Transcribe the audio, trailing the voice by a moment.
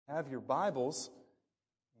have your Bibles,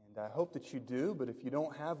 and I hope that you do, but if you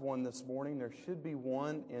don't have one this morning, there should be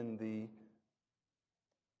one in the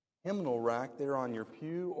hymnal rack there on your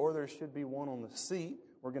pew, or there should be one on the seat.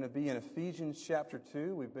 We're going to be in Ephesians chapter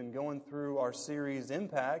 2. We've been going through our series,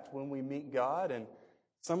 Impact, When We Meet God, and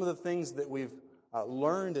some of the things that we've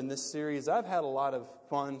learned in this series, I've had a lot of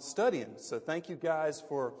fun studying. So thank you guys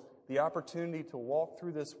for the opportunity to walk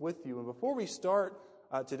through this with you. And before we start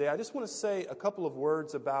today, I just want to say a couple of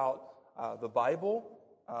words about the Bible,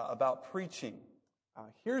 about preaching.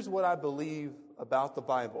 Here's what I believe about the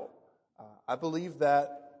Bible. I believe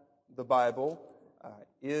that the Bible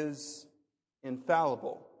is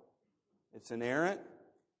infallible. It's inerrant.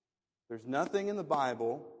 There's nothing in the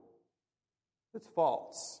Bible that's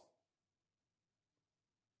false.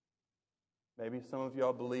 Maybe some of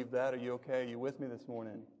y'all believe that. Are you okay? Are you with me this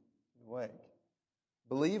morning? Awake.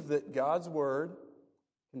 Believe that God's Word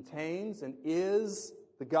contains and is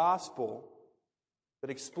the gospel that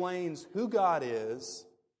explains who God is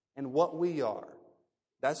and what we are.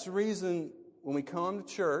 That's the reason when we come to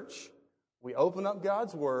church, we open up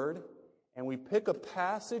God's Word and we pick a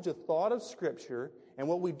passage, a thought of Scripture, and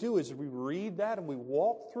what we do is we read that and we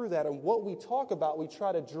walk through that, and what we talk about, we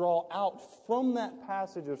try to draw out from that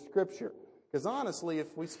passage of Scripture. Because honestly,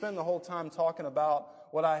 if we spend the whole time talking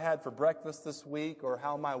about what I had for breakfast this week or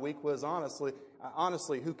how my week was, honestly,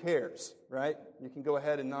 who cares, right? You can go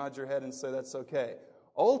ahead and nod your head and say that's okay.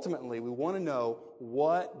 Ultimately, we want to know,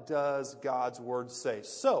 what does God's Word say?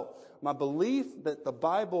 So, my belief that the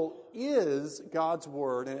Bible is God's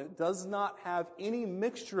Word and it does not have any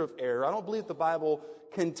mixture of error. I don't believe the Bible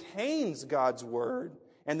contains God's Word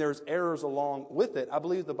and there's errors along with it. I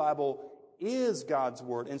believe the Bible is God's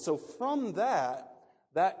Word. And so from that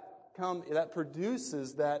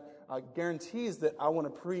produces, guarantees that I want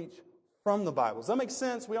to preach from the Bible. Does that make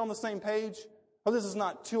sense? We on the same page? Oh, this is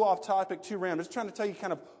not too off topic, too random. I'm just trying to tell you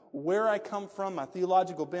kind of where I come from, my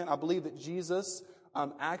theological bent. I believe that Jesus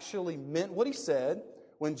actually meant what He said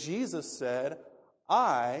when Jesus said,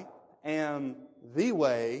 I am the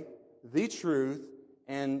way, the truth,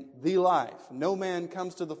 and the life. No man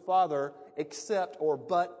comes to the Father except or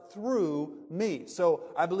but through me. So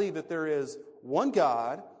I believe that there is one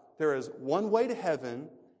God, there is one way to heaven,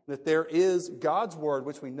 that there is God's Word,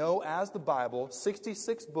 which we know as the Bible,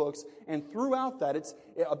 66 books, and throughout that, it's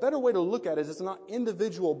a better way to look at it is it's not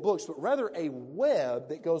individual books, but rather a web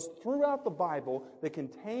that goes throughout the Bible that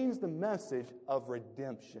contains the message of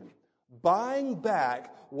redemption, buying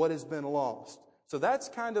back what has been lost. So that's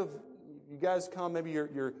kind of, you guys come, maybe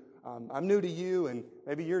I'm new to you, and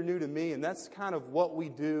maybe you're new to me, and that's kind of what we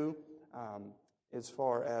do as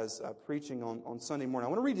far as preaching on Sunday morning. I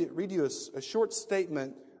want to read you a short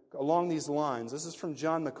statement along these lines. This is from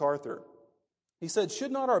John MacArthur. He said,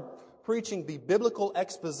 should not our preaching be biblical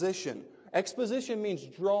exposition? Exposition means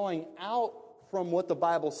drawing out from what the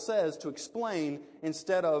Bible says to explain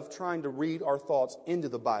instead of trying to read our thoughts into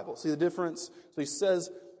the Bible. See the difference? So he says,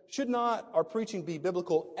 should not our preaching be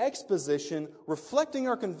biblical exposition, reflecting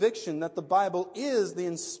our conviction that the Bible is the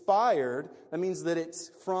inspired, that means that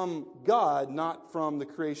it's from God, not from the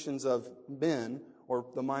creations of men or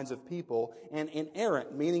the minds of people, and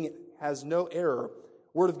inerrant, meaning it has no error,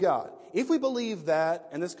 Word of God. If we believe that,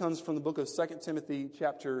 and this comes from the book of 2 Timothy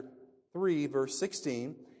chapter 3, verse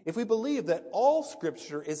 16, if we believe that all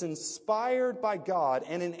Scripture is inspired by God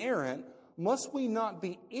and inerrant, must we not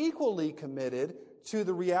be equally committed to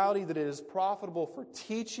the reality that it is profitable for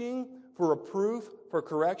teaching, for reproof, for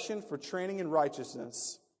correction, for training in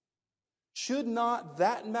righteousness? Should not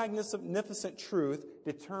that magnificent truth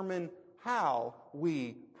determine how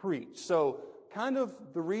we preach? So, kind of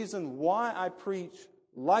the reason why I preach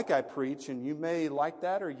like I preach, and you may like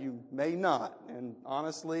that or you may not. And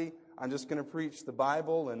honestly, I'm just going to preach the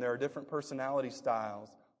Bible, and there are different personality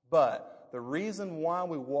styles. But the reason why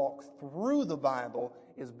we walk through the Bible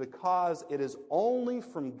is because it is only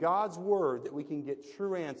from God's Word that we can get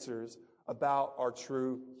true answers about our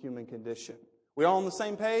true human condition. We all on the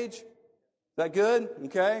same page? Is that good?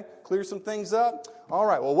 Okay. Clear some things up? All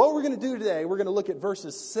right. Well, what we're going to do today, we're going to look at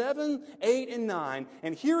verses 7, 8, and 9.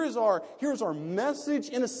 And here's our message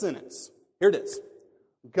in a sentence. Here it is.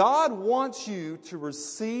 God wants you to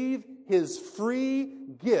receive His free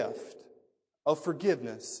gift of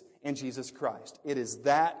forgiveness in Jesus Christ. It is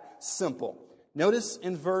that simple. Notice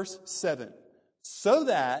in verse 7, so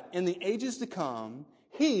that in the ages to come,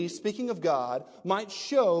 He, speaking of God, might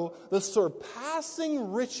show the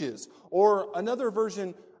surpassing riches, or another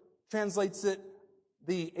version translates it,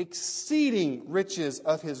 the exceeding riches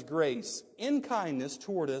of His grace in kindness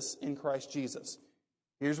toward us in Christ Jesus.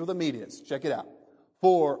 Here's where the meat is. Check it out.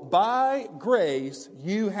 For by grace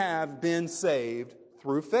you have been saved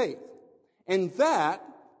through faith. And that,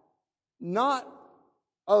 not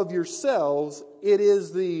of yourselves, it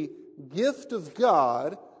is the gift of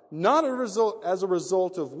God, not as a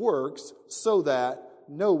result of works, so that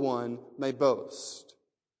no one may boast.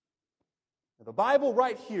 Now, the Bible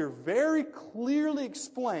right here very clearly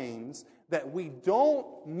explains that we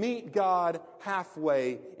don't meet God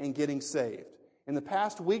halfway in getting saved. In the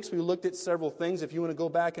past weeks, we looked at several things. If you want to go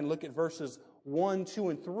back and look at verses 1, 2,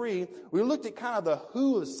 and 3, we looked at kind of the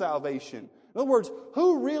who of salvation. In other words,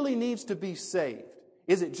 who really needs to be saved?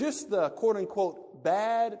 Is it just the quote-unquote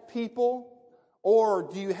bad people? Or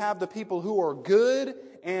do you have the people who are good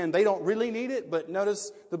and they don't really need it? But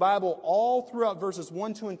notice the Bible all throughout verses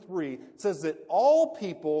 1, 2, and 3 says that all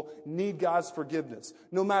people need God's forgiveness.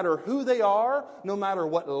 No matter who they are, no matter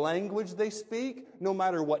what language they speak, no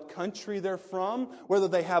matter what country they're from, whether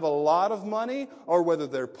they have a lot of money or whether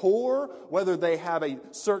they're poor, whether they have a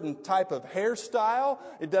certain type of hairstyle,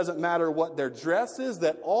 it doesn't matter what their dress is,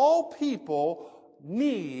 that all people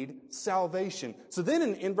need salvation. So then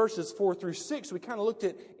in verses 4 through 6, we kind of looked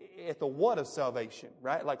at the what of salvation,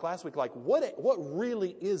 right? Like last week, like what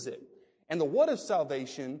really is it? And the what of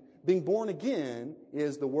salvation, being born again,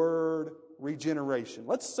 is the word regeneration.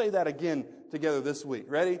 Let's say that again together this week.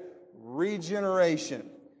 Ready? Regeneration.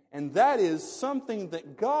 And that is something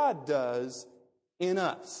that God does in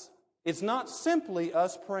us. It's not simply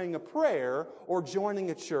us praying a prayer or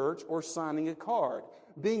joining a church or signing a card.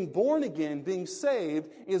 Being born again, being saved,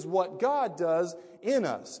 is what God does in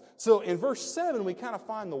us. So in verse 7, we kind of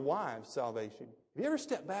find the why of salvation. Have you ever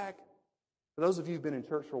stepped back, for those of you who've been in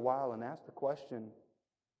church for a while, and asked the question,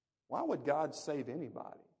 why would God save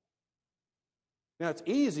anybody? Now, it's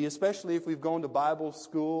easy, especially if we've gone to Bible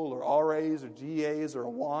school or RAs or GAs or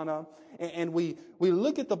Awana, and we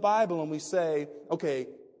look at the Bible and we say, okay,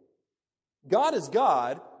 God is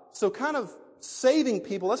God, so kind of saving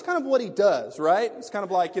people, that's kind of what He does, right? It's kind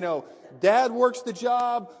of like, Dad works the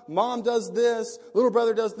job, Mom does this, little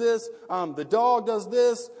brother does this, the dog does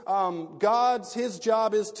this. His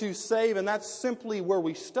job is to save, and that's simply where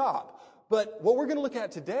we stop. But what we're going to look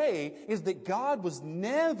at today is that God was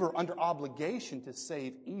never under obligation to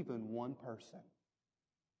save even one person.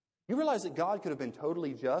 You realize that God could have been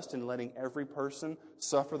totally just in letting every person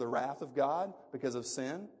suffer the wrath of God because of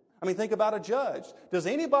sin? I mean, think about a judge. Does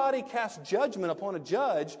anybody cast judgment upon a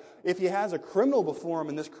judge if he has a criminal before him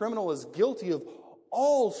and this criminal is guilty of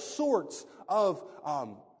all sorts of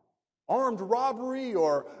armed robbery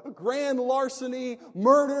or grand larceny,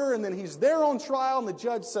 murder, and then he's there on trial and the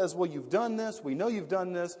judge says, well, you've done this, we know you've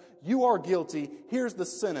done this, you are guilty, here's the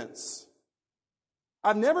sentence.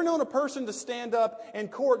 I've never known a person to stand up in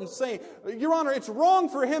court and say, Your Honor, it's wrong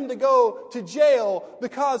for him to go to jail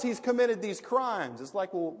because he's committed these crimes. It's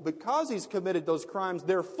like, well, because he's committed those crimes,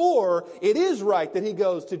 therefore, it is right that he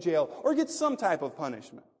goes to jail or gets some type of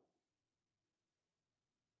punishment.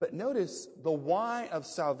 But notice the why of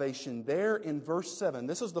salvation there in verse 7.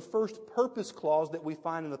 This is the first purpose clause that we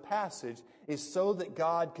find in the passage, is so that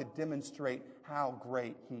God could demonstrate how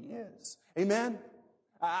great He is. Amen?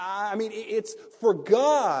 I mean, it's for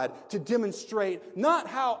God to demonstrate not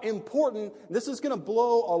how important, this is going to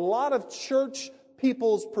blow a lot of church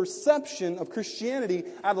people's perception of Christianity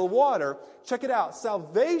out of the water. Check it out.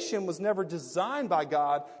 Salvation was never designed by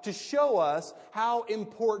God to show us how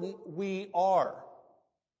important we are.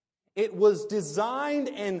 It was designed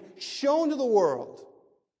and shown to the world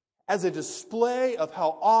as a display of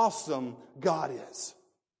how awesome God is.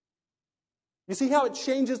 You see how it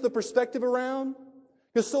changes the perspective around?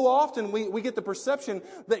 Because so often we get the perception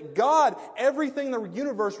that God, everything in the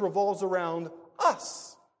universe revolves around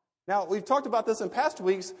us. Now, we've talked about this in past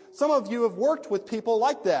weeks. Some of you have worked with people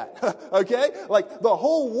like that, okay? Like the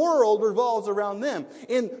whole world revolves around them.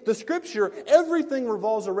 In the Scripture, everything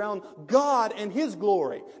revolves around God and His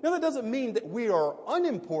glory. Now, that doesn't mean that we are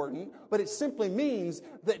unimportant, but it simply means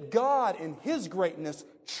that God and His greatness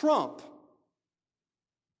trump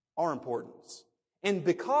our importance. And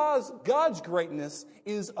because God's greatness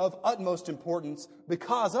is of utmost importance,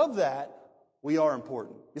 because of that, we are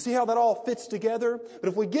important. You see how that all fits together? But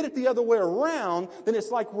if we get it the other way around, then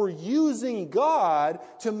it's like we're using God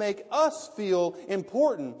to make us feel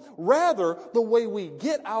important. Rather, the way we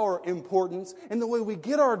get our importance and the way we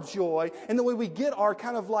get our joy and the way we get our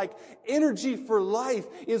kind of like energy for life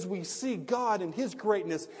is we see God and His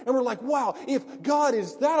greatness and we're like, wow, if God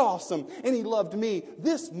is that awesome and He loved me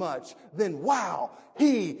this much, then wow,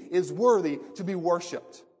 He is worthy to be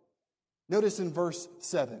worshiped. Notice in verse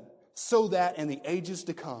 7. So that in the ages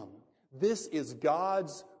to come, this is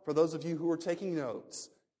God's, for those of you who are taking notes,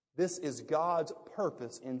 This is God's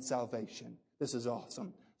purpose in salvation. This is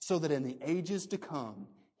awesome. So that in the ages to come,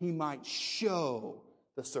 He might show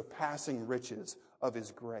the surpassing riches of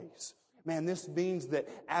His grace. Man, this means that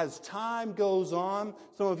as time goes on,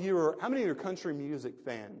 some of you are, how many of you are country music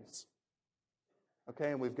fans?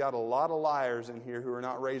 Okay, and we've got a lot of liars in here who are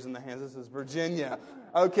not raising the hands. This is Virginia.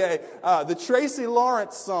 Okay, the Tracy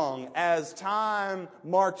Lawrence song, As Time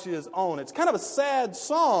Marches On. It's kind of a sad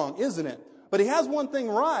song, isn't it? But he has one thing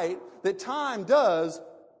right, that time does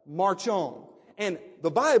march on. And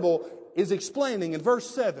the Bible is explaining in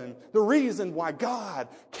verse 7 the reason why God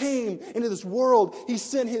came into this world. He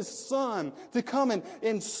sent His Son to come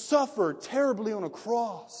and suffer terribly on a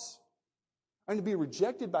cross. And to be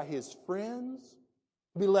rejected by His friends,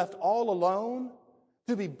 to be left all alone,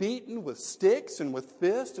 to be beaten with sticks and with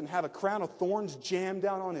fists and have a crown of thorns jammed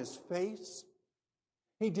down on His face.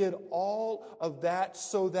 He did all of that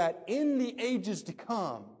so that in the ages to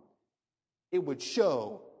come, it would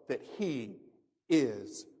show that He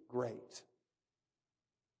is great.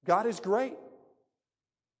 God is great.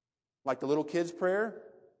 Like the little kid's prayer,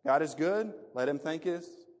 God is good. Let him thank Him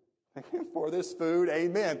for this food.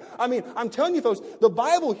 Amen. I mean, I'm telling you folks, the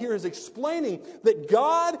Bible here is explaining that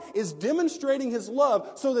God is demonstrating His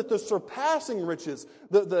love so that the surpassing riches,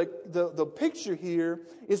 the picture here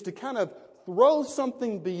is to kind of throw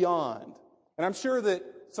something beyond. And I'm sure that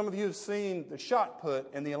some of you have seen the shot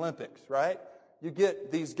put in the Olympics, right? You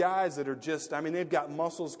get these guys that are just, I mean, they've got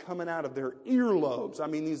muscles coming out of their earlobes. I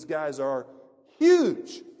mean, these guys are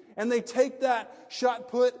huge. And they take that shot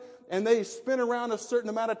put and they spin around a certain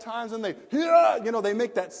amount of times and they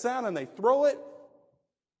make that sound and they throw it.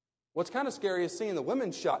 What's kind of scary is seeing the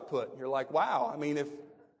women's shot put. You're like, wow, I mean, if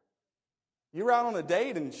you were out on a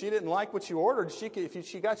date and she didn't like what you ordered, if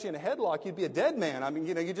she got you in a headlock, you'd be a dead man. I mean,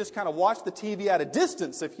 you just kind of watch the TV at a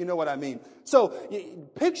distance, if you know what I mean. So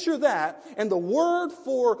picture that, and the word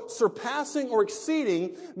for surpassing or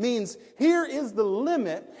exceeding means here is the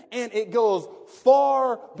limit, and it goes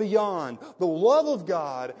far beyond. The love of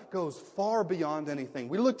God goes far beyond anything.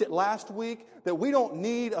 We looked at last week that we don't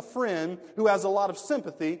need a friend who has a lot of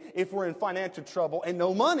sympathy if we're in financial trouble and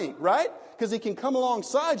no money, right? Because he can come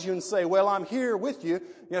alongside you and say, well, I'm here with you.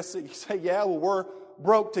 Yes, you say, yeah, well, we're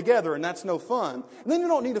broke together, and that's no fun. And then you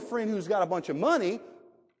don't need a friend who's got a bunch of money,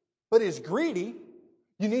 but is greedy.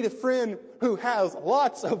 You need a friend who has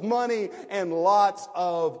lots of money and lots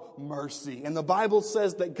of mercy. And the Bible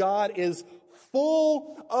says that God is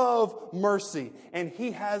full of mercy, and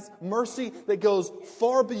He has mercy that goes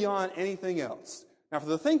far beyond anything else. Now, for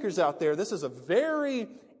the thinkers out there, this is a very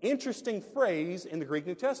interesting phrase in the Greek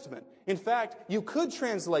New Testament. In fact, you could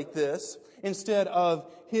translate this instead of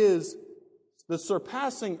the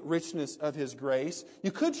surpassing richness of His grace.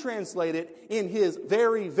 You could translate it in His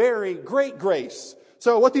very, very great grace.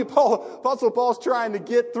 So what the Apostle Paul's trying to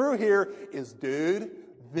get through here is, dude,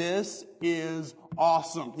 this is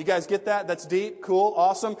awesome. You guys get that? That's deep, cool,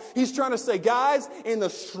 awesome. He's trying to say, guys, in the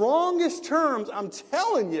strongest terms, I'm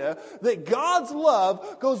telling you that God's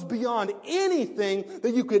love goes beyond anything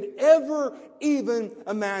that you could ever even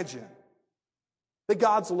imagine. That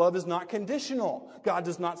God's love is not conditional. God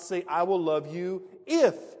does not say, I will love you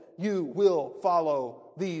if you will follow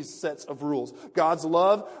these sets of rules. God's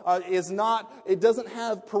love it doesn't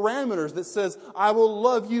have parameters that says, I will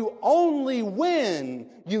love you only when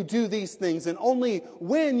you do these things and only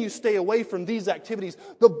when you stay away from these activities.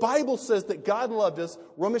 The Bible says that God loved us,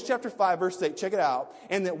 Romans chapter 5, verse 8, check it out,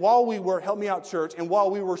 and that while we were, help me out church, and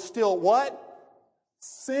while we were still what?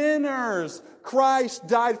 Sinners, Christ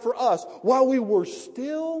died for us. While we were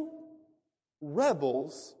still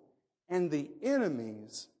rebels and the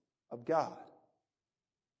enemies of God.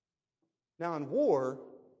 Now, in war,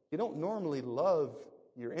 you don't normally love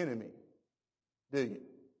your enemy, do you?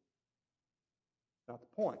 Not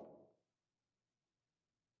the point.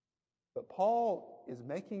 But Paul is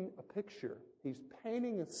making a picture. He's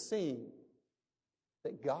painting a scene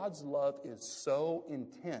that God's love is so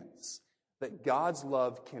intense that God's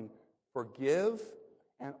love can forgive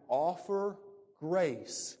and offer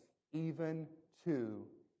grace even to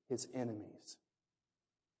His enemies.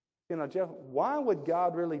 You know, Jeff, why would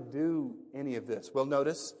God really do any of this? Well,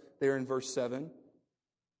 notice there in verse 7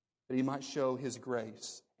 that He might show His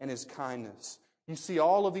grace and His kindness. You see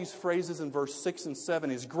all of these phrases in verse 6 and 7.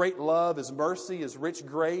 His great love, His mercy, His rich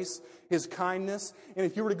grace, His kindness. And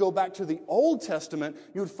if you were to go back to the Old Testament,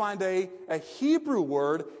 you would find a Hebrew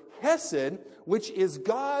word, hesed, which is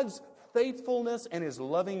God's faithfulness and His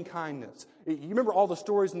loving kindness. You remember all the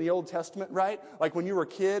stories in the Old Testament, right? Like when you were a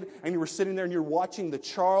kid and you were sitting there and you're watching the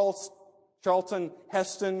Charlton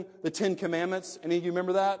Heston, the Ten Commandments. Any of you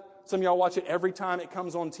remember that? Some of y'all watch it every time it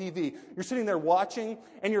comes on TV. You're sitting there watching,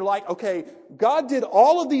 and you're like, okay, God did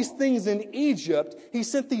all of these things in Egypt. He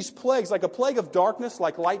sent these plagues, like a plague of darkness,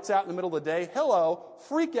 like lights out in the middle of the day. Hello,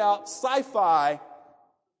 freak out, sci-fi,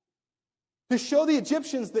 to show the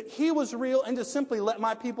Egyptians that He was real and to simply let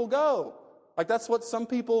my people go. Like that's what some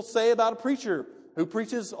people say about a preacher who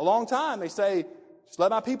preaches a long time. They say, just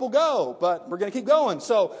let my people go, but we're going to keep going.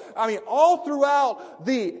 So, all throughout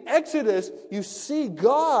the Exodus, you see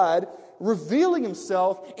God revealing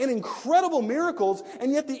Himself in incredible miracles,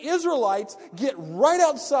 and yet the Israelites get right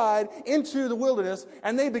outside into the wilderness,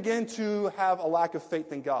 and they begin to have a lack of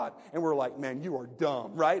faith in God. And we're like, man, you are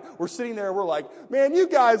dumb, right? We're sitting there, and we're like, man, you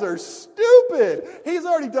guys are stupid. He's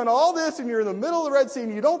already done all this, and you're in the middle of the Red Sea,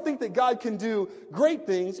 and you don't think that God can do great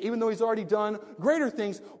things, even though He's already done greater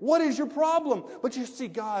things. What is your problem? But you see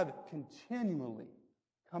God continually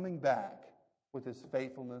coming back with His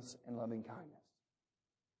faithfulness and loving kindness.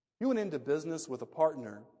 You went into business with a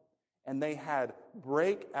partner, and they had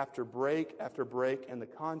break after break after break in the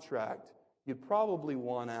contract, you'd probably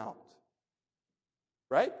won out.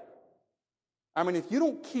 Right? If you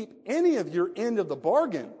don't keep any of your end of the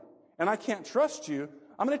bargain, and I can't trust you,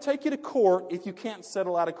 I'm going to take you to court if you can't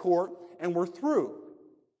settle out of court, and we're through.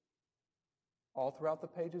 All throughout the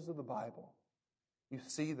pages of the Bible, you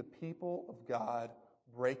see the people of God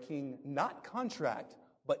breaking not contract,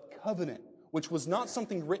 but covenant, which was not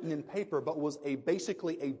something written in paper, but was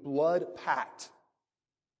basically a blood pact.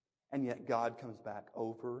 And yet God comes back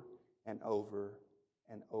over and over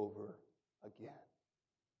and over again.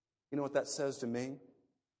 You know what that says to me?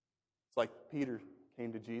 It's like Peter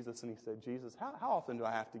came to Jesus and he said, Jesus, how often do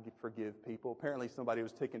I have to forgive people? Apparently somebody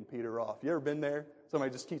was ticking Peter off. You ever been there?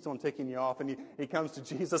 Somebody just keeps on ticking you off, and he comes to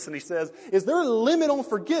Jesus and he says, is there a limit on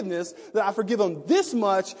forgiveness that I forgive them this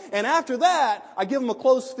much, and after that, I give them a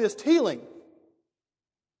closed fist healing?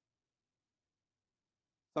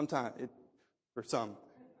 Sometimes, for some.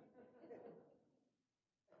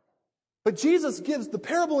 But Jesus gives the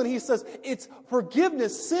parable and He says, it's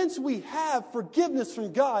forgiveness. Since we have forgiveness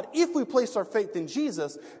from God, if we place our faith in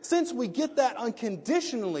Jesus, since we get that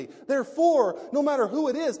unconditionally, therefore, no matter who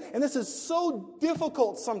it is, and this is so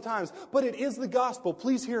difficult sometimes, but it is the gospel.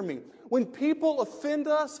 Please hear me. When people offend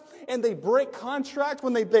us and they break contract,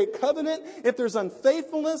 when they break covenant, if there's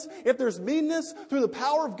unfaithfulness, if there's meanness, through the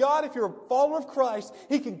power of God, if you're a follower of Christ,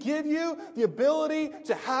 He can give you the ability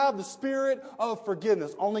to have the spirit of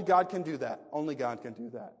forgiveness. Only God can do that. Only God can do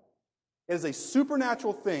that. It is a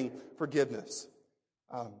supernatural thing, forgiveness.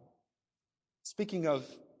 Speaking of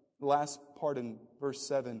the last part in verse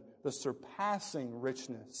 7, the surpassing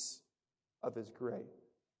richness of His grace.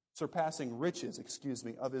 Surpassing riches,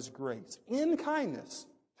 of His grace in kindness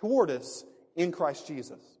toward us in Christ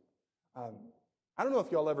Jesus. I don't know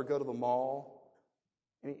if y'all ever go to the mall.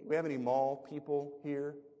 We have any mall people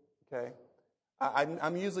here? Okay.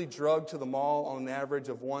 I'm usually drugged to the mall on an average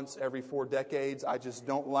of once every 4 decades. I just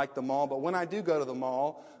don't like the mall. But when I do go to the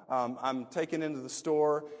mall, I'm taken into the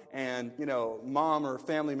store, and, mom or a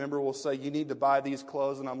family member will say, you need to buy these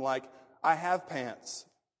clothes. And I'm like, I have pants.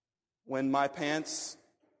 When my pants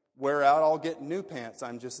wear out, I'll get new pants.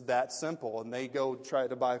 I'm just that simple. And they go try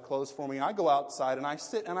to buy clothes for me. I go outside and I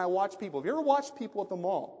sit and I watch people. Have you ever watched people at the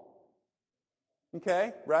mall?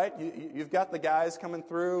 Okay, right? You've got the guys coming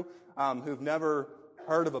through who've never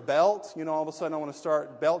heard of a belt. All of a sudden I want to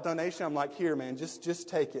start belt donation. I'm like, here, man, just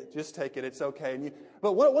take it. Just take it. It's okay.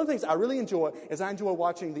 But one of the things I really enjoy is I enjoy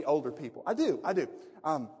watching the older people. I do.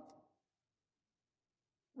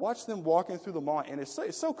 Watch them walking through the mall, and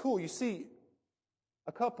it's so cool. You see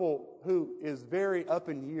a couple who is very up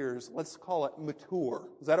in years, let's call it mature.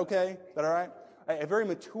 Is that okay? Is that all right? A very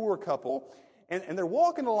mature couple. And they're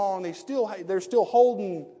walking along, they're still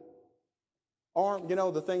holding arm,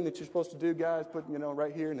 the thing that you're supposed to do, guys, put,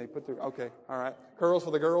 right here, and they put their, okay, all right. Curls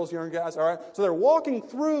for the girls, young guys, all right. So they're walking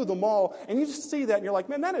through the mall, and you just see that, and you're like,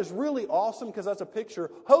 man, that is really awesome, because that's a picture,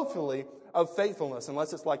 hopefully, of faithfulness,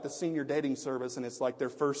 unless it's like the senior dating service, and it's like their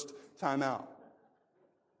first time out.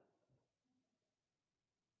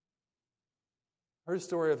 I heard a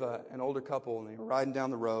story of an older couple, and they were riding down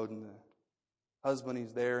the road, and the husband,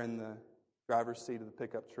 he's there in the driver's seat of the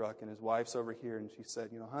pickup truck, and his wife's over here, and she said,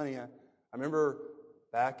 honey, I remember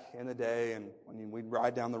back in the day, and when we'd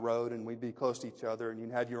ride down the road, and we'd be close to each other, and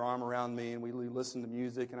you'd have your arm around me, and we'd listen to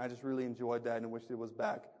music, and I just really enjoyed that, and I wished it was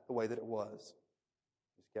back the way that it was.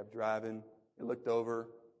 Just kept driving. He looked over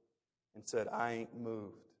and said, I ain't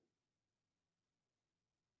moved.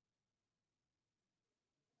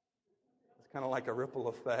 Kind of like a ripple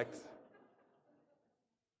effect.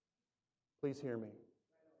 Please hear me.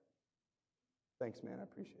 Thanks, man. I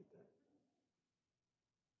appreciate that.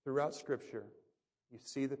 Throughout Scripture, you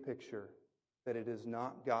see the picture that it is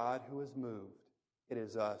not God who has moved, it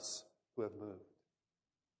is us who have moved.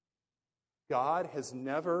 God has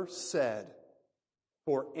never said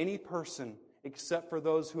for any person except for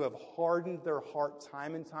those who have hardened their heart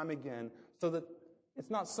time and time again, so that it's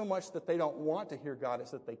not so much that they don't want to hear God,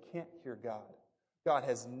 it's that they can't hear God. God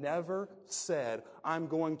has never said, I'm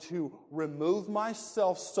going to remove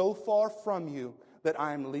myself so far from you that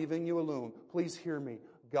I am leaving you alone. Please hear me.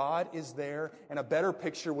 God is there, and a better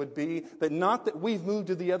picture would be that not that we've moved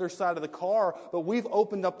to the other side of the car, but we've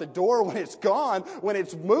opened up the door when it's gone, when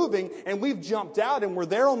it's moving, and we've jumped out, and we're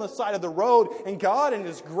there on the side of the road, and God in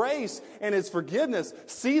His grace and His forgiveness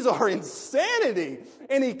sees our insanity,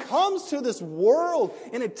 and He comes to this world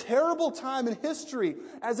in a terrible time in history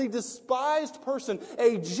as a despised person,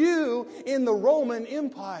 a Jew in the Roman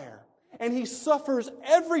Empire. And He suffers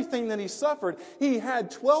everything that He suffered. He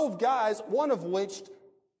had 12 guys, one of which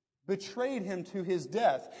betrayed Him to His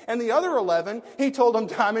death. And the other 11, He told them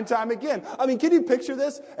time and time again. I mean, can you picture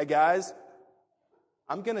this? Hey guys,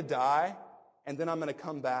 I'm going to die, and then I'm going to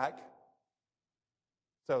come back.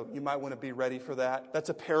 So you might want to be ready for that. That's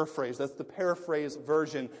a paraphrase. That's the paraphrase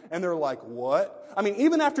version. And they're like, what? I mean,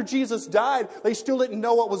 even after Jesus died, they still didn't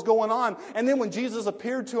know what was going on. And then when Jesus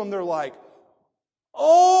appeared to them, they're like,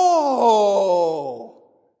 oh,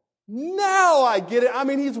 now I get it. I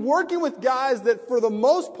mean, He's working with guys that for the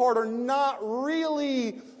most part are not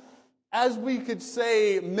really, as we could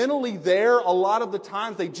say, mentally there. A lot of the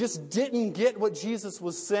times they just didn't get what Jesus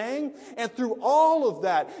was saying. And through all of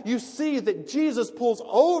that, you see that Jesus pulls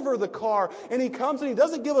over the car and He comes and He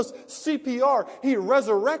doesn't give us CPR. He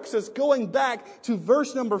resurrects us, going back to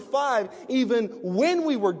verse number 5. Even when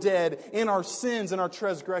we were dead in our sins and our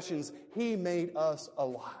transgressions, He made us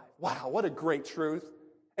alive. Wow, what a great truth.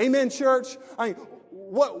 Amen, church? I mean,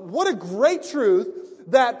 what a great truth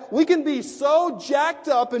that we can be so jacked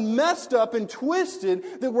up and messed up and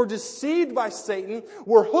twisted that we're deceived by Satan.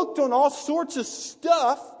 We're hooked on all sorts of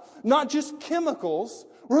stuff, not just chemicals.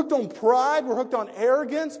 We're hooked on pride. We're hooked on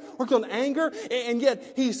arrogance. We're hooked on anger. And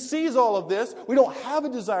yet He sees all of this. We don't have a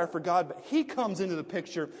desire for God, but He comes into the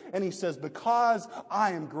picture and He says, because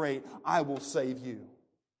I am great, I will save you.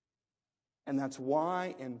 And that's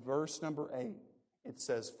why in verse number 8, it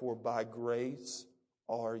says, for by grace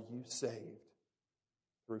are you saved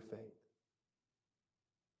through faith.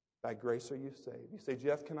 By grace are you saved. You say,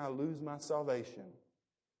 Jeff, can I lose my salvation?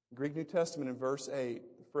 The Greek New Testament in verse 8,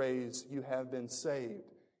 the phrase, you have been saved,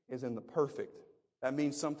 is in the perfect. That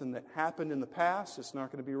means something that happened in the past. It's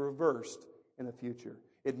not going to be reversed in the future.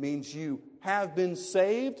 It means you have been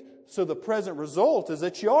saved, so the present result is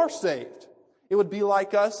that you are saved. It would be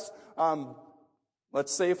like us,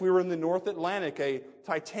 let's say if we were in the North Atlantic, a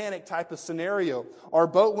Titanic type of scenario. Our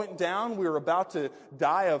boat went down. We were about to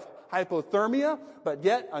die of hypothermia, but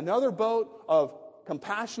yet another boat of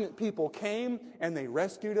compassionate people came and they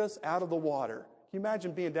rescued us out of the water. Can you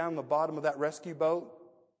imagine being down on the bottom of that rescue boat?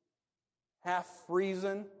 Half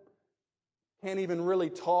freezing. Can't even really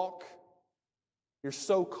talk. You're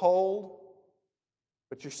so cold.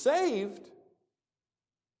 But you're saved.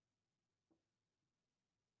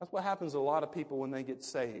 That's what happens to a lot of people when they get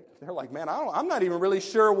saved. They're like, man, I'm not even really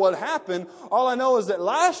sure what happened. All I know is that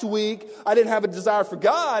last week I didn't have a desire for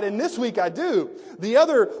God, and this week I do. The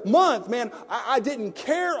other month, man, I didn't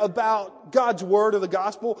care about God's word or the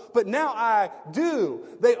gospel, but now I do.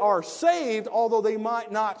 They are saved, although they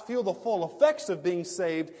might not feel the full effects of being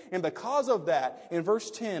saved. And because of that, in verse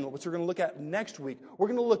 10, which we're going to look at next week, we're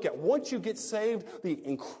going to look at, once you get saved, the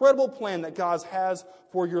incredible plan that God has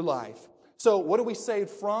for your life. So what are we saved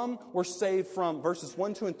from? We're saved from verses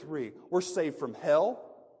 1, 2, and 3. We're saved from hell.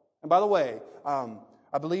 And by the way,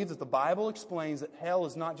 I believe that the Bible explains that hell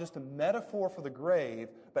is not just a metaphor for the grave,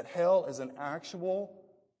 but hell is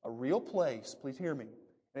a real place. Please hear me.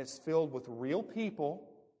 And it's filled with real people,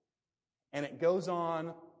 and it goes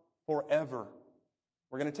on forever.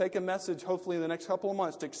 We're going to take a message, hopefully in the next couple of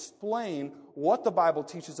months, to explain what the Bible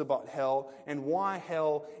teaches about hell and why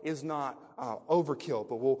hell is not overkill.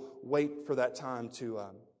 But we'll wait for that time to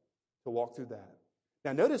walk through that.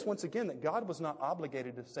 Now notice once again that God was not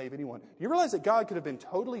obligated to save anyone. Do you realize that God could have been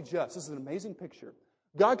totally just? This is an amazing picture.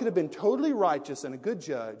 God could have been totally righteous and a good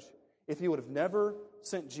judge if He would have never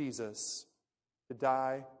sent Jesus to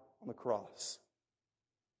die on the cross.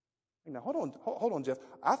 Now, hold on, Jeff.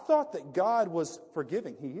 I thought that God was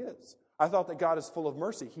forgiving. He is. I thought that God is full of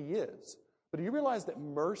mercy. He is. But do you realize that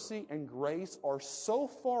mercy and grace are so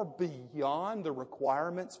far beyond the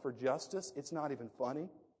requirements for justice, it's not even funny?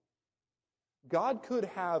 God could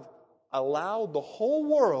have allowed the whole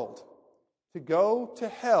world to go to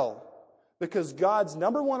hell, Because God's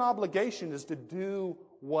number one obligation is to do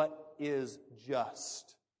what is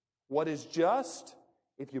just. What is just?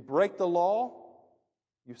 If you break the law,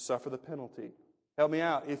 you suffer the penalty. Help me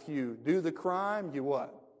out. If you do the crime, you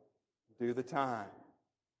what? Do the time.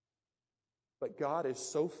 But God is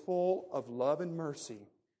so full of love and mercy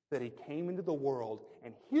that He came into the world.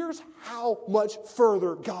 And here's how much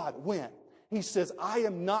further God went. He says, I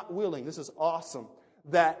am not willing, this is awesome,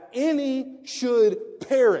 that any should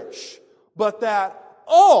perish, but that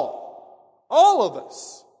all of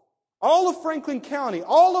us, all of Franklin County,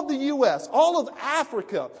 all of the U.S., all of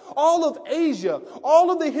Africa, all of Asia, all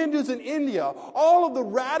of the Hindus in India, all of the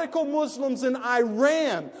radical Muslims in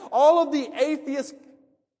Iran, all of the atheist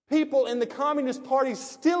people in the Communist Party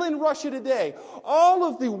still in Russia today, all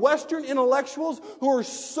of the Western intellectuals who are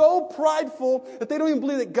so prideful that they don't even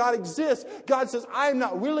believe that God exists, God says, I am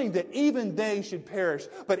not willing that even they should perish,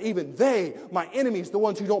 but even they, my enemies, the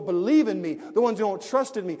ones who don't believe in me, the ones who don't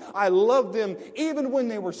trust in me, I love them even when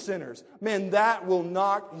they were sinners. Man, that will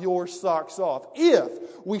knock your socks off if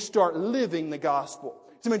we start living the gospel.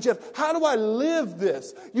 So, Jeff, how do I live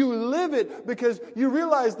this? You live it because you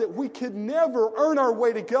realize that we could never earn our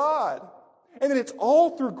way to God. And that it's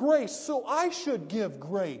all through grace. So I should give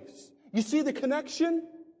grace. You see the connection?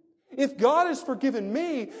 If God has forgiven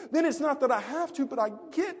me, then it's not that I have to, but I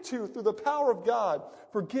get to through the power of God.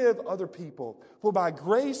 Forgive other people. For by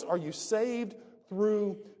grace are you saved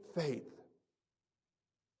through faith.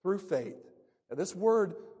 Through faith. Now this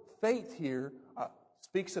word faith here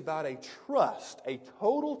speaks about a trust, a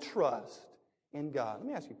total trust in God. Let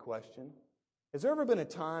me ask you a question. Has there ever been a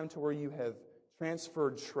time to where you have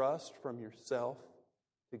transferred trust from yourself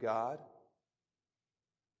to God?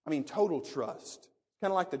 I mean, total trust.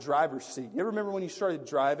 Kind of like the driver's seat. You ever remember when you started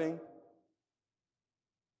driving?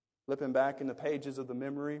 Flipping back in the pages of the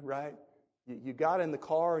memory, right? You got in the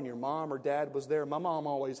car and your mom or dad was there. My mom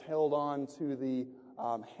always held on to the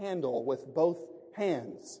handle with both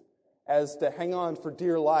hands, as to hang on for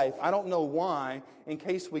dear life. I don't know why. In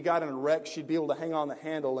case we got in a wreck, she'd be able to hang on the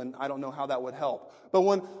handle, and I don't know how that would help. But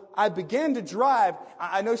when I began to drive,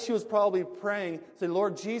 I know she was probably praying, say,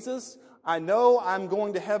 Lord Jesus, I know I'm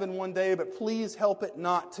going to heaven one day, but please help it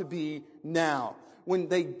not to be now. When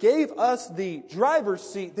they gave us the driver's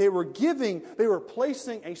seat, they were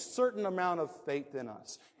placing a certain amount of faith in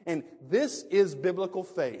us. And this is biblical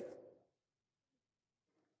faith.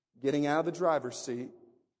 Getting out of the driver's seat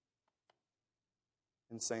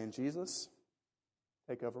and saying, Jesus,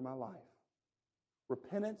 take over my life.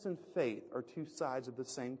 Repentance and faith are two sides of the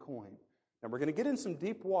same coin. And we're going to get in some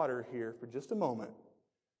deep water here for just a moment.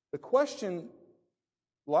 The question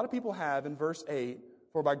a lot of people have in verse 8,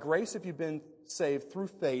 for by grace have you been saved through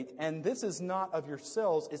faith, and this is not of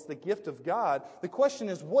yourselves, it's the gift of God. The question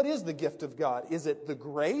is, what is the gift of God? Is it the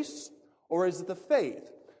grace or is it the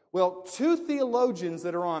faith? Well, two theologians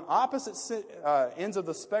that are on opposite ends of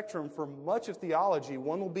the spectrum for much of theology,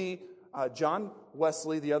 one will be John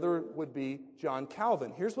Wesley, the other would be John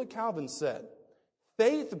Calvin. Here's what Calvin said.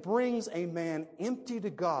 Faith brings a man empty to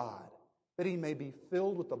God, that he may be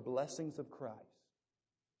filled with the blessings of Christ.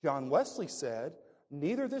 John Wesley said,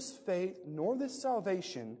 neither this faith nor this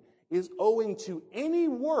salvation is owing to any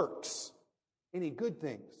works, any good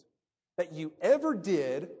things, that you ever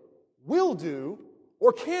did, will do,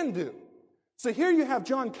 or can do. So here you have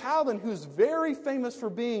John Calvin, who's very famous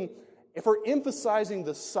for emphasizing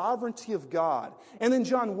the sovereignty of God. And then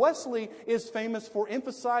John Wesley is famous for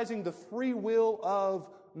emphasizing the free will of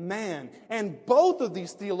man. And both of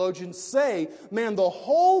these theologians say, man, the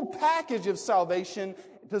whole package of salvation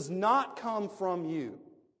does not come from you.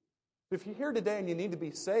 If you're here today and you need to be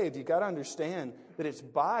saved, you've got to understand that it's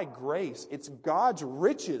by grace. It's God's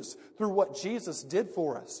riches through what Jesus did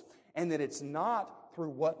for us. And that it's not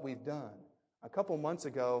through what we've done. A couple months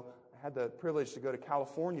ago, I had the privilege to go to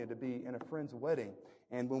California to be in a friend's wedding.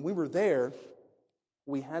 And when we were there,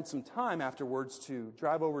 we had some time afterwards to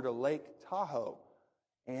drive over to Lake Tahoe.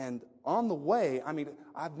 And on the way,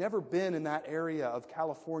 I've never been in that area of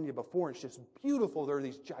California before. It's just beautiful. There are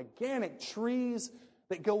these gigantic trees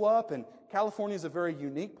that go up, and California is a very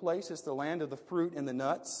unique place. It's the land of the fruit and the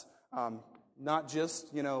nuts, not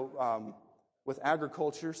just, with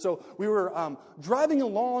agriculture. So we were driving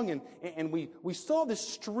along, and we saw this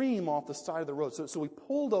stream off the side of the road. So we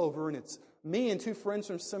pulled over, and it's me and two friends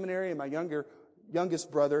from seminary and my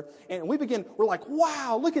youngest brother. And we're like,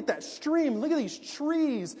 wow, look at that stream. Look at these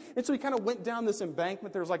trees. And so we kind of went down this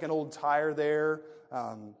embankment. There was like an old tire there.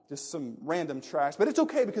 just some random trash. But it's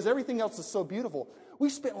okay because everything else is so beautiful. We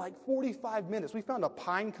spent like 45 minutes. We found a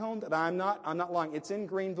pine cone that I'm not lying. It's in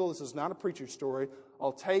Greenville. This is not a preacher's story.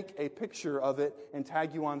 I'll take a picture of it and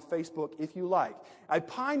tag you on Facebook if you like. A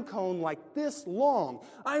pine cone like this long.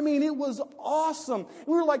 I mean, it was awesome.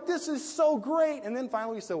 We were like, this is so great. And then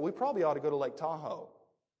finally we said, well, we probably ought to go to Lake Tahoe.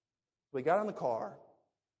 We got in the car,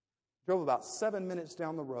 drove about 7 minutes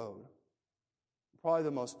down the road. Probably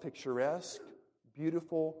the most picturesque,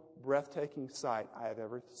 beautiful, breathtaking sight I have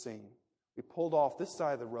ever seen. We pulled off this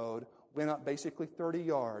side of the road, went up basically 30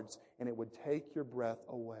 yards, and it would take your breath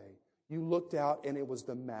away. You looked out, and it was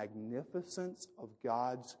the magnificence of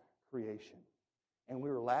God's creation. And we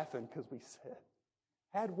were laughing because we said,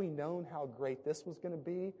 had we known how great this was going to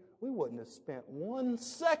be, we wouldn't have spent 1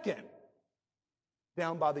 second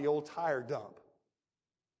down by the old tire dump.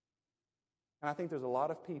 And I think there's a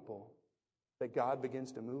lot of people that God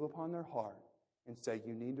begins to move upon their heart and say,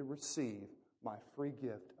 you need to receive my free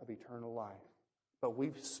gift of eternal life. But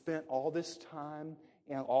we've spent all this time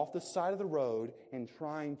and off the side of the road and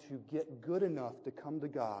trying to get good enough to come to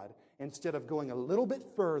God instead of going a little bit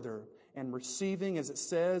further and receiving, as it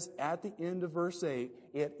says at the end of verse 8,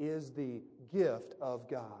 it is the gift of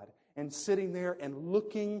God. And sitting there and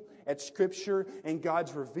looking at Scripture, and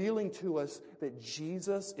God's revealing to us that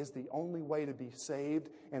Jesus is the only way to be saved,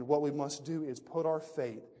 and what we must do is put our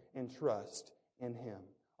faith and trust in Him.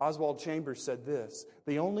 Oswald Chambers said this,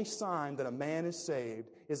 the only sign that a man is saved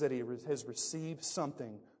is that he has received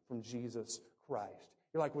something from Jesus Christ.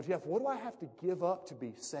 You're like, well, Jeff, what do I have to give up to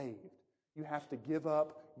be saved? You have to give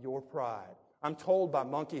up your pride. I'm told by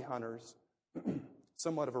monkey hunters,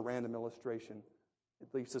 somewhat of a random illustration,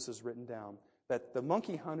 at least this is written down, that the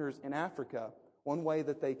monkey hunters in Africa, one way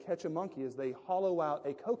that they catch a monkey is they hollow out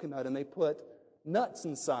a coconut and they put nuts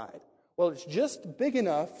inside. Well, it's just big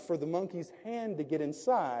enough for the monkey's hand to get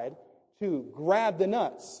inside to grab the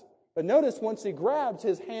nuts. But notice once he grabs,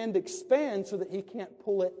 his hand expands so that he can't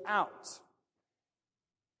pull it out.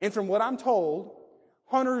 And from what I'm told,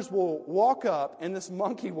 hunters will walk up and this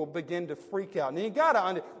monkey will begin to freak out. And you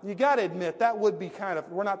gotta admit, that would be kind of,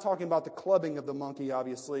 we're not talking about the clubbing of the monkey,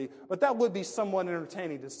 obviously, but that would be somewhat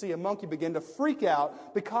entertaining to see a monkey begin to freak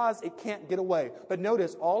out because it can't get away. But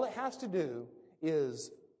notice, all it has to do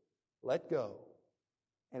is let go,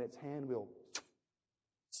 and its hand will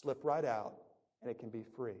slip right out, and it can be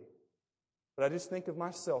free. But I just think of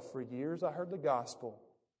myself. For years I heard the gospel,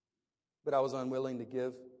 but I was unwilling to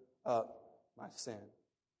give up my sin.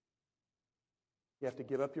 You have to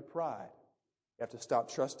give up your pride. You have to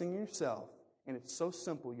stop trusting in yourself. And it's so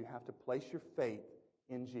simple. You have to place your faith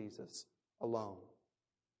in Jesus alone.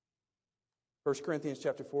 1 Corinthians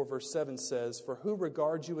chapter 4, verse 7 says, for who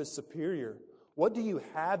regards you as superior? What do you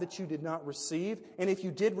have that you did not receive? And if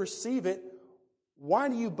you did receive it, why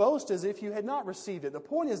do you boast as if you had not received it? The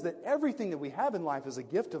point is that everything that we have in life is a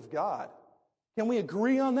gift of God. Can we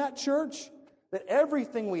agree on that, church? That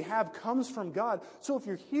everything we have comes from God. So if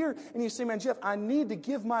you're here and you say, man, Jeff, I need to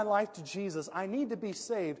give my life to Jesus. I need to be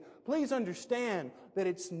saved. Please understand that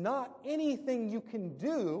it's not anything you can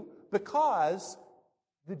do because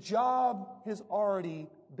the job has already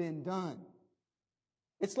been done.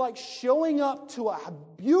 It's like showing up to a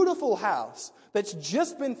beautiful house that's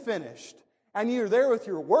just been finished, and you're there with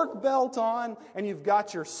your work belt on, and you've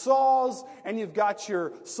got your saws, and you've got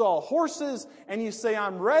your saw horses, and you say,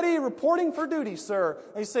 I'm ready, reporting for duty, sir.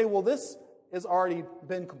 And you say, well, this has already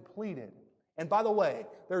been completed. And by the way,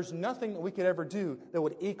 there's nothing that we could ever do that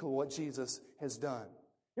would equal what Jesus has done.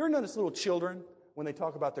 You ever notice little children when they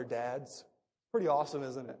talk about their dads? Pretty awesome,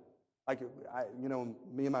 isn't it? Like,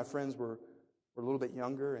 me and my friends were a little bit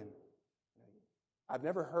younger, and I've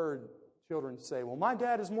never heard children say, well, my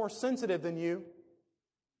dad is more sensitive than you.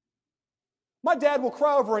 My dad will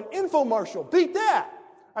cry over an infomercial. Beat that.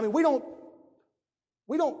 I mean, we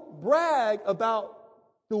don't brag about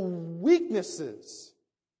the weaknesses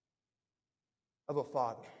of a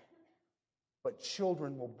father. But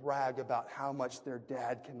children will brag about how much their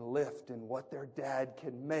dad can lift and what their dad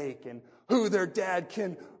can make and who their dad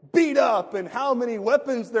can beat up and how many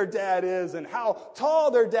weapons their dad is and how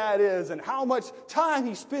tall their dad is and how much time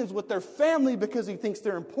he spends with their family because he thinks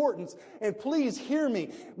they're important. And please hear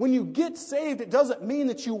me. When you get saved, it doesn't mean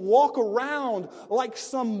that you walk around like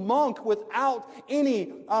some monk without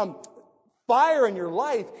any fire in your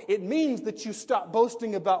life. It means that you stop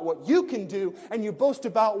boasting about what you can do and you boast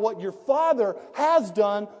about what your Father has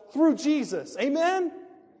done through Jesus. Amen?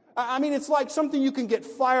 I mean, it's like something you can get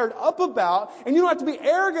fired up about, and you don't have to be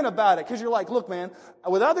arrogant about it, because you're like, look, man,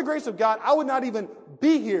 without the grace of God, I would not even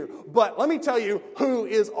be here. But let me tell you who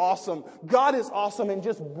is awesome. God is awesome, and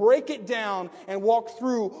just break it down and walk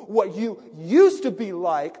through what you used to be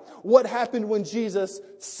like, what happened when Jesus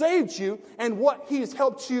saved you, and what He's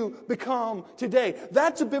helped you become today.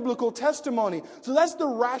 That's a biblical testimony. So that's the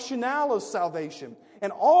rationale of salvation.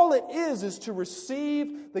 And all it is to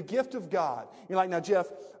receive the gift of God. You're like, now, Jeff,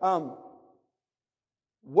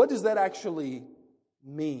 what does that actually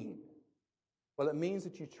mean? Well, it means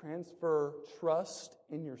that you transfer trust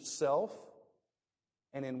in yourself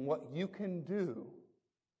and in what you can do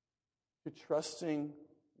to trusting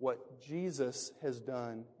what Jesus has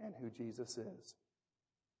done and who Jesus is.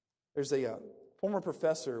 There's a former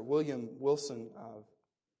professor, William Wilson, of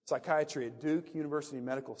psychiatry at Duke University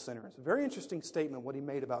Medical Center. It's a very interesting statement what he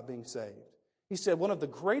made about being saved. He said, one of the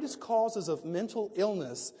greatest causes of mental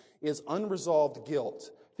illness is unresolved guilt.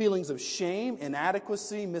 Feelings of shame,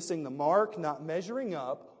 inadequacy, missing the mark, not measuring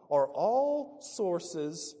up are all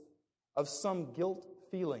sources of some guilt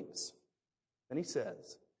feelings. Then he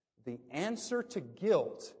says, the answer to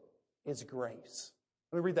guilt is grace.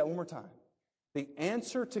 Let me read that one more time. The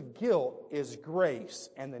answer to guilt is grace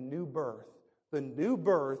and the new birth. The new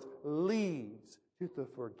birth leads to the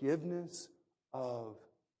forgiveness of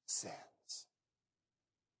sins.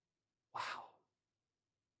 Wow.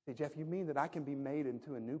 Say, Jeff, you mean that I can be made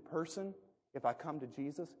into a new person if I come to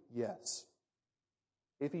Jesus? Yes.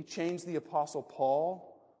 If He changed the Apostle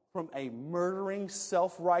Paul from a murdering,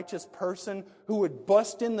 self-righteous person who would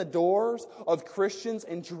bust in the doors of Christians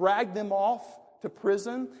and drag them off to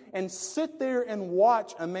prison and sit there and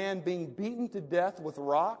watch a man being beaten to death with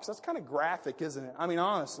rocks, that's kind of graphic, isn't it? I mean,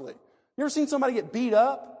 honestly. You ever seen somebody get beat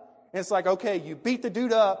up? And it's like, okay, you beat the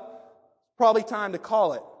dude up, probably time to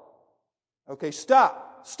call it. Okay,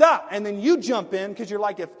 stop. And then you jump in because you're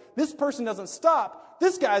like, if this person doesn't stop,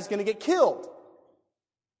 this guy's going to get killed.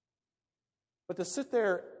 But to sit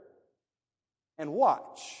there and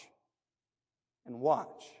watch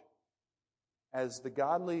as the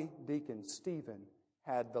godly deacon Stephen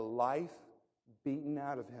had the life beaten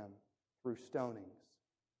out of him through stonings.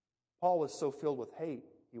 Paul was so filled with hate,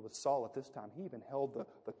 he was Saul at this time. He even held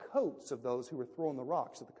the coats of those who were throwing the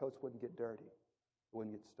rocks so the coats wouldn't get dirty,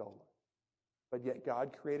 wouldn't get stolen. But yet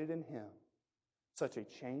God created in him such a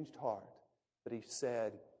changed heart that he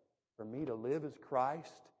said, for me to live is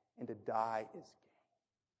Christ and to die is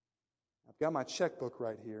gain. I've got my checkbook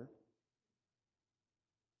right here.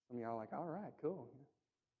 Some of y'all are like, all right, cool.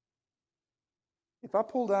 If I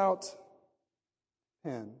pulled out a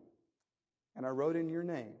pen and I wrote in your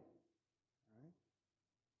name, right?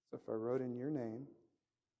 So if I wrote in your name,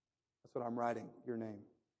 that's what I'm writing, your name.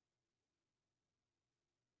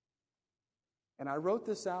 And I wrote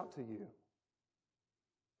this out to you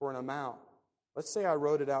for an amount. Let's say I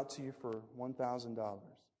wrote it out to you for $1,000.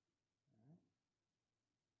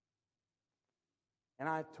 And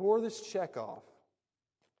I tore this check off.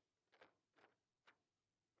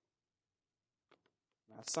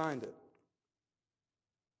 I signed it.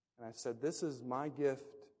 And I said, this is my gift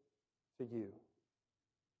to you.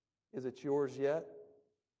 Is it yours yet?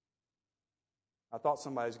 I thought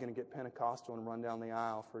somebody was going to get Pentecostal and run down the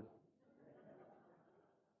aisle for...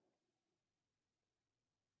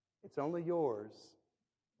 It's only yours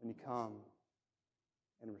when you come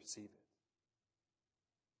and receive it.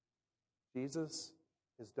 Jesus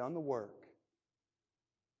has done the work.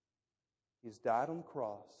 He's died on the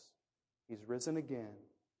cross. He's risen again.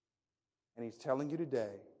 And He's telling you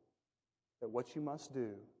today that what you must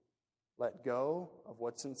do, let go of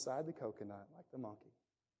what's inside the coconut, like the monkey.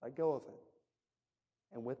 Let go of it.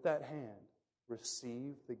 And with that hand,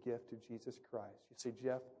 receive the gift of Jesus Christ. You say,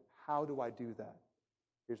 Jeff, how do I do that?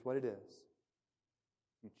 Here's what it is.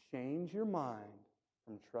 You change your mind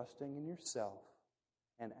from trusting in yourself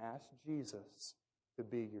and ask Jesus to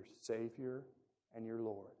be your Savior and your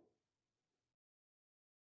Lord.